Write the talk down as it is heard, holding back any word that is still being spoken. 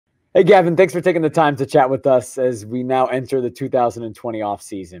Hey, Gavin, thanks for taking the time to chat with us as we now enter the 2020 off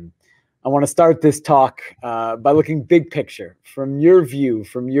season. I want to start this talk by looking big picture from your view,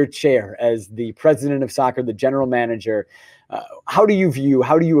 from your chair as the president of soccer, the general manager. How do you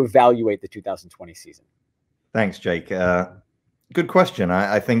evaluate the 2020 season? Thanks, Jake. Good question.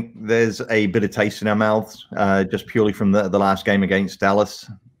 I think there's a bit of taste in our mouths just purely from the last game against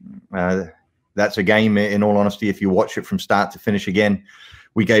Dallas. That's a game, in all honesty, if you watch it from start to finish again,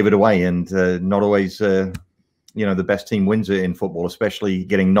 we gave it away, and not always, the best team wins it in football, especially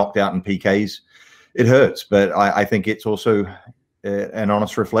getting knocked out in PKs. It hurts, but I think it's also an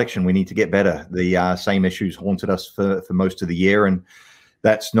honest reflection. We need to get better. The same issues haunted us for most of the year, and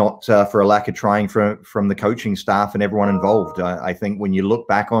that's not for a lack of trying from the coaching staff and everyone involved. I think when you look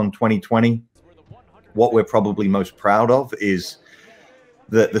back on 2020, what we're probably most proud of is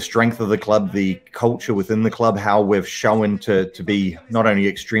the strength of the club, the culture within the club, how we've shown to be not only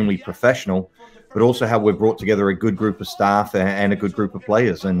extremely professional, but also how we've brought together a good group of staff and a good group of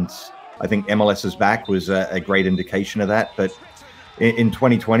players. And I think MLS is back was a great indication of that. But in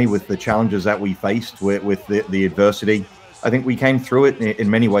 2020, with the challenges that we faced with the adversity, I think we came through it in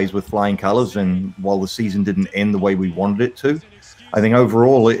many ways with flying colors. And while the season didn't end the way we wanted it to, I think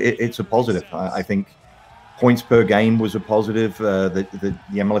overall it's a positive. I think points per game was a positive. The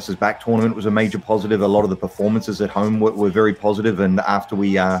MLS is back tournament was a major positive. A lot of the performances at home were very positive. And after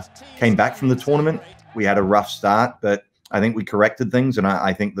we came back from the tournament, we had a rough start, but I think we corrected things. And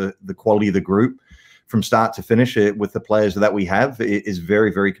I think the quality of the group from start to finish with the players that we have is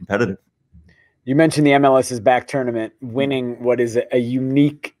very, very competitive. You mentioned the MLS is back tournament, winning what is a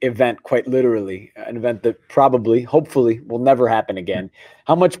unique event, quite literally, an event that probably, hopefully, will never happen again.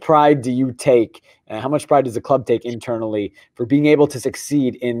 How much pride do you take, and how much pride does the club take internally for being able to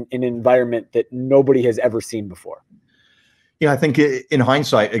succeed in an environment that nobody has ever seen before? Yeah, I think in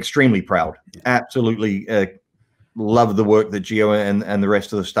hindsight, extremely proud. Absolutely love the work that Gio and the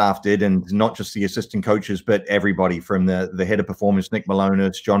rest of the staff did, and not just the assistant coaches, but everybody from the head of performance, Nick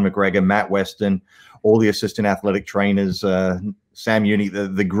Malonis, John McGregor, Matt Weston, all the assistant athletic trainers, Sam Uni.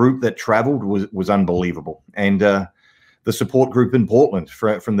 The group that traveled was unbelievable. And the support group in Portland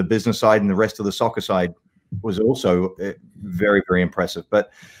from the business side and the rest of the soccer side was also very, very impressive.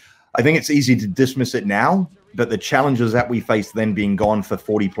 But I think it's easy to dismiss it now, but the challenges that we faced then being gone for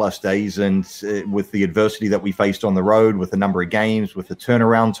 40 plus days, and with the adversity that we faced on the road, with the number of games, with the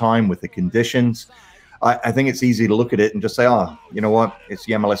turnaround time, with the conditions, I think it's easy to look at it and just say, oh, you know what, it's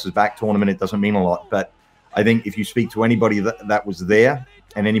the MLS's back tournament. It doesn't mean a lot. But I think if you speak to anybody that was there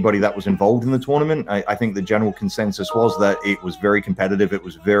and anybody that was involved in the tournament, I think the general consensus was that it was very competitive. It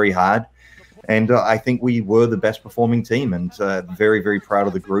was very hard. And I think we were the best performing team, and very, very proud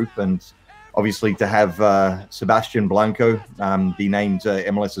of the group. And obviously to have Sebastian Blanco be named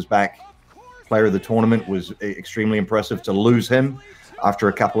MLS's back player of the tournament was extremely impressive. To lose him after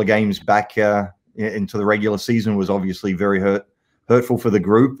a couple of games back into the regular season was obviously very hurtful for the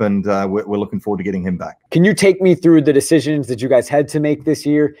group, and we're looking forward to getting him back. Can you take me through the decisions that you guys had to make this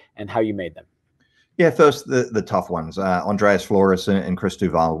year and how you made them? Yeah, first, the tough ones, Andreas Flores and Chris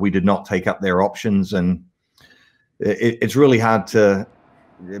Duval. We did not take up their options, and it's really hard to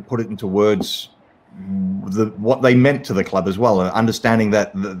put it into words what they meant to the club as well. Understanding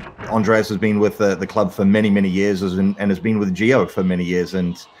that Andreas has been with the club for many, many years and has been with Gio for many years,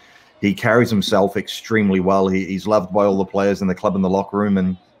 and he carries himself extremely well. He's loved by all the players in the club and the locker room,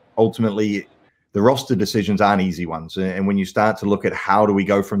 and ultimately the roster decisions aren't easy ones. And when you start to look at how do we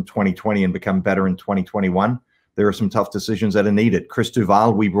go from 2020 and become better in 2021, there are some tough decisions that are needed. Chris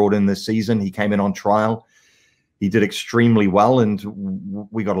Duval, we brought in this season. He came in on trial. He did extremely well, and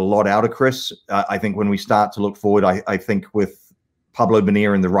we got a lot out of Chris. I think when we start to look forward, I think with Pablo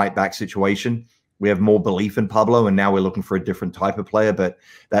Bonilla in the right back situation, we have more belief in Pablo, and now we're looking for a different type of player. But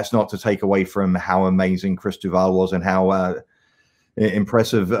that's not to take away from how amazing Chris Duval was and how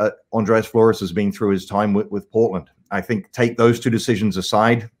impressive Andreas Flores has been through his time with Portland. I think take those two decisions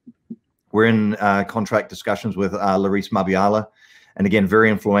aside, we're in contract discussions with Larisse Mabiala. And again, very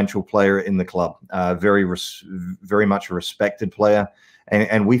influential player in the club, very much a respected player.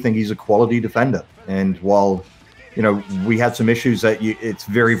 And we think he's a quality defender. And while, we had some issues that it's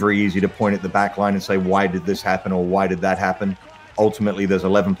very, very easy to point at the back line and say, why did this happen or why did that happen? Ultimately, there's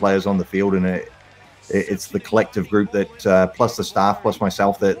 11 players on the field, and it's the collective group that, plus the staff, plus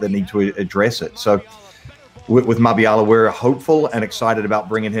myself, that need to address it. So with Mabiala, we're hopeful and excited about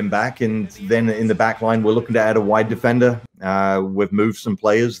bringing him back. And then in the back line, we're looking to add a wide defender. We've moved some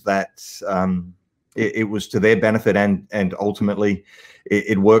players that it was to their benefit, and ultimately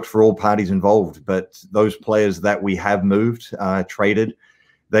it worked for all parties involved. But those players that we have moved, traded,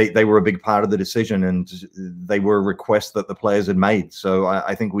 they were a big part of the decision, and they were requests that the players had made. So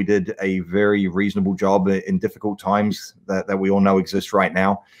I think we did a very reasonable job in difficult times that we all know exist right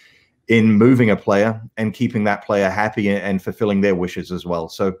now, in moving a player and keeping that player happy and fulfilling their wishes as well.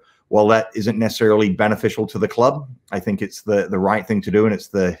 So while that isn't necessarily beneficial to the club, I think it's the right thing to do, and it's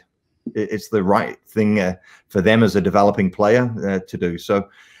the right thing for them as a developing player to do. So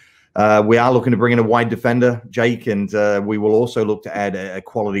we are looking to bring in a wide defender, Jake, and we will also look to add a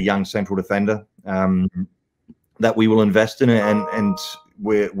quality young central defender that we will invest in, and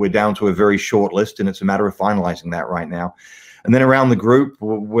we're down to a very short list, and it's a matter of finalizing that right now. And then around the group,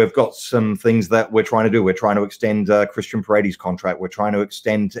 we've got some things that we're trying to do. We're trying to extend Christian Paredes' contract. We're trying to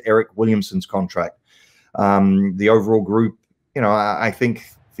extend Eric Williamson's contract. The overall group, I think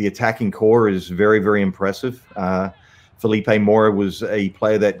the attacking core is very, very impressive. Felipe Mora was a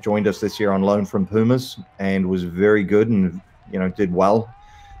player that joined us this year on loan from Pumas and was very good, and did well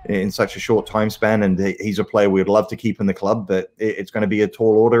in such a short time span. And he's a player we'd love to keep in the club, but it's going to be a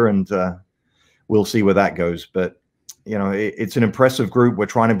tall order, and we'll see where that goes. But it's an impressive group. We're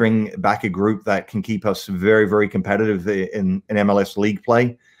trying to bring back a group that can keep us very, very competitive in MLS league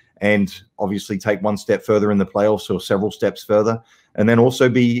play, and obviously take one step further in the playoffs, or several steps further, and then also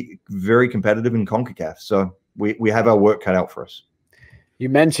be very competitive in CONCACAF. So we have our work cut out for us. You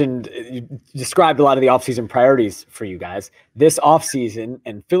described a lot of the offseason priorities for you guys. This offseason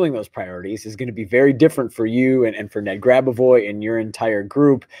and filling those priorities is going to be very different for you and for Ned Grabavoy and your entire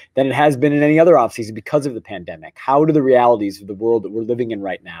group than it has been in any other offseason because of the pandemic. How do the realities of the world that we're living in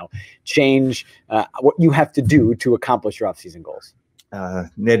right now change what you have to do to accomplish your offseason goals?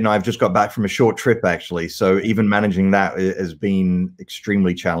 Ned and I have just got back from a short trip, actually. So even managing that has been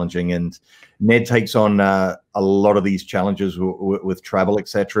extremely challenging. And Ned takes on a lot of these challenges with travel,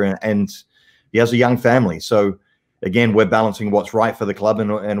 etc. And he has a young family. So again, we're balancing what's right for the club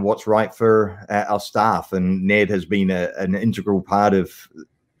and what's right for our staff. And Ned has been an integral part of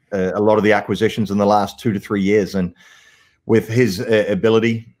a lot of the acquisitions in the last 2 to 3 years. And with his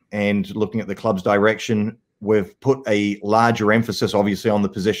ability and looking at the club's direction, we've put a larger emphasis, obviously, on the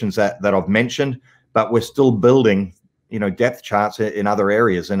positions that I've mentioned, but we're still building, depth charts in other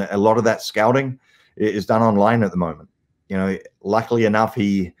areas. And a lot of that scouting is done online at the moment. Luckily enough,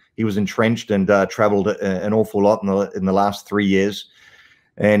 he was entrenched and traveled an awful lot in the last 3 years.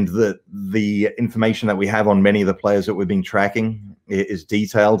 And the information that we have on many of the players that we've been tracking is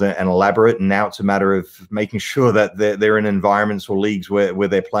detailed and elaborate. And now it's a matter of making sure that they're in environments or leagues where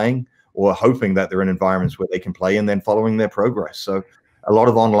they're playing, or hoping that they're in environments where they can play, and then following their progress. So a lot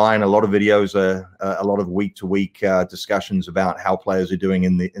of online, a lot of videos, a lot of week-to-week discussions about how players are doing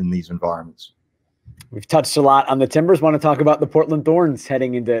in these environments. We've touched a lot on the Timbers. Want to talk about the Portland Thorns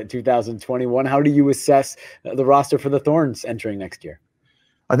heading into 2021. How do you assess the roster for the Thorns entering next year?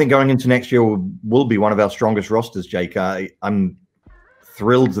 I think going into next year will be one of our strongest rosters, Jake. I'm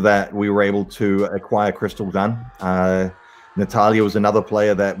thrilled that we were able to acquire Crystal Dunn. Natalia was another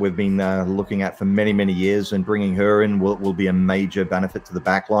player that we've been looking at for many, many years, and bringing her in will be a major benefit to the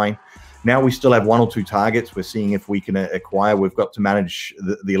back line. Now we still have 1 or 2 targets. We're seeing if we can acquire. We've got to manage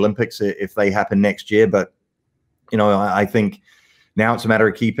the Olympics if they happen next year. But, I think now it's a matter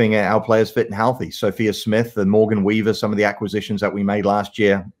of keeping our players fit and healthy. Sophia Smith and Morgan Weaver, some of the acquisitions that we made last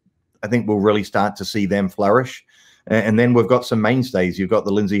year, I think we'll really start to see them flourish. And then we've got some mainstays. You've got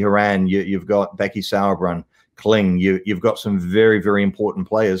the Lindsay Horan. You've got Becky Sauerbrunn. Kling, you've got some very, very important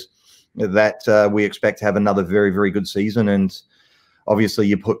players that we expect to have another very, very good season. And obviously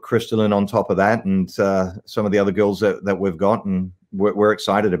you put Crystal in on top of that, and some of the other girls that we've got, and we're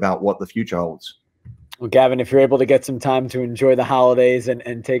excited about what the future holds. Well, Gavin, if you're able to get some time to enjoy the holidays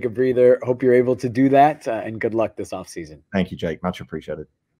and take a breather, hope you're able to do that, and good luck this offseason. Thank you, Jake. Much appreciated.